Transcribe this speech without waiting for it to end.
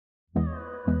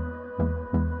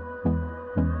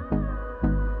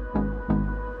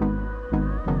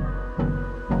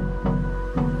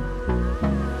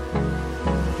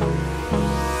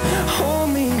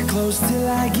close till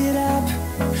I get up.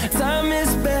 Time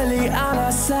is barely on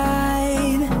our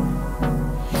side.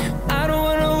 I don't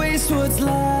wanna waste what's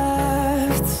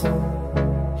left.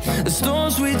 The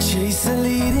storms we chase are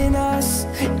leading us,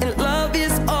 and love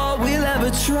is all we'll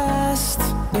ever trust.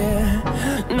 Yeah,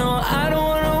 no, I don't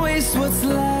wanna waste what's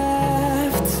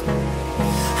left.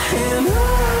 And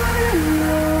on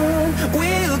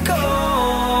we'll go,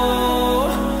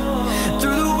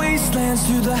 through the wastelands,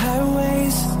 through the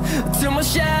highways, till my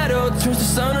shadow turns to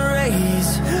sun rays.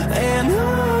 And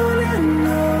on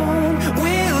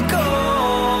we'll go,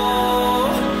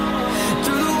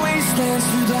 through the wastelands,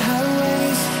 through the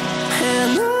highways,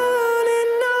 and on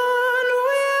we'll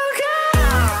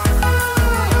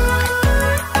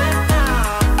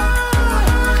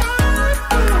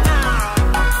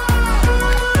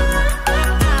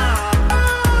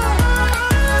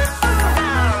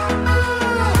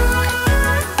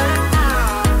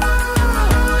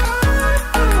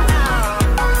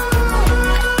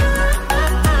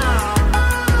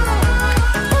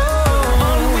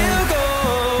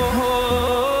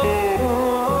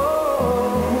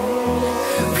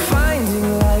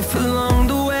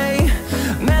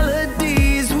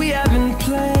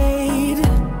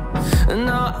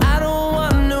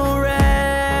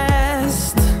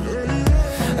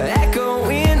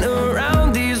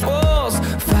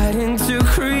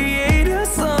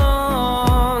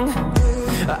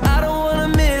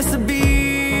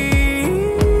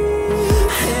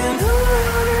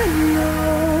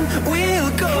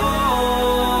go.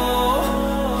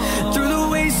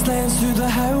 Through the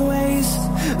highways,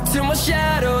 till my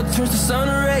shadow turns to sun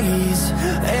rays.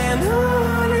 And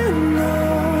on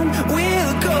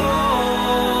we'll go,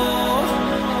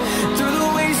 through the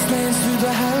wastelands, through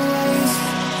the highways,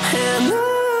 and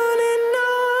on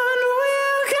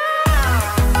we'll go.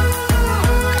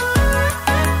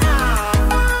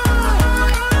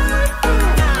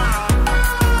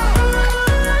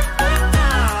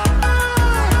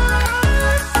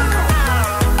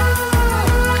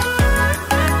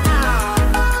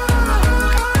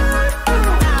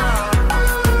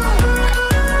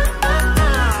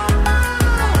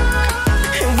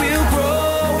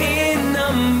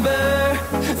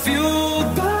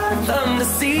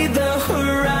 See the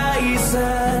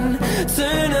horizon,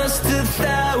 turn us to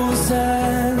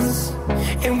thousands,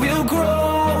 and we'll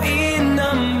grow in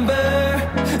number,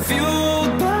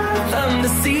 fueled by them to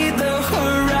see the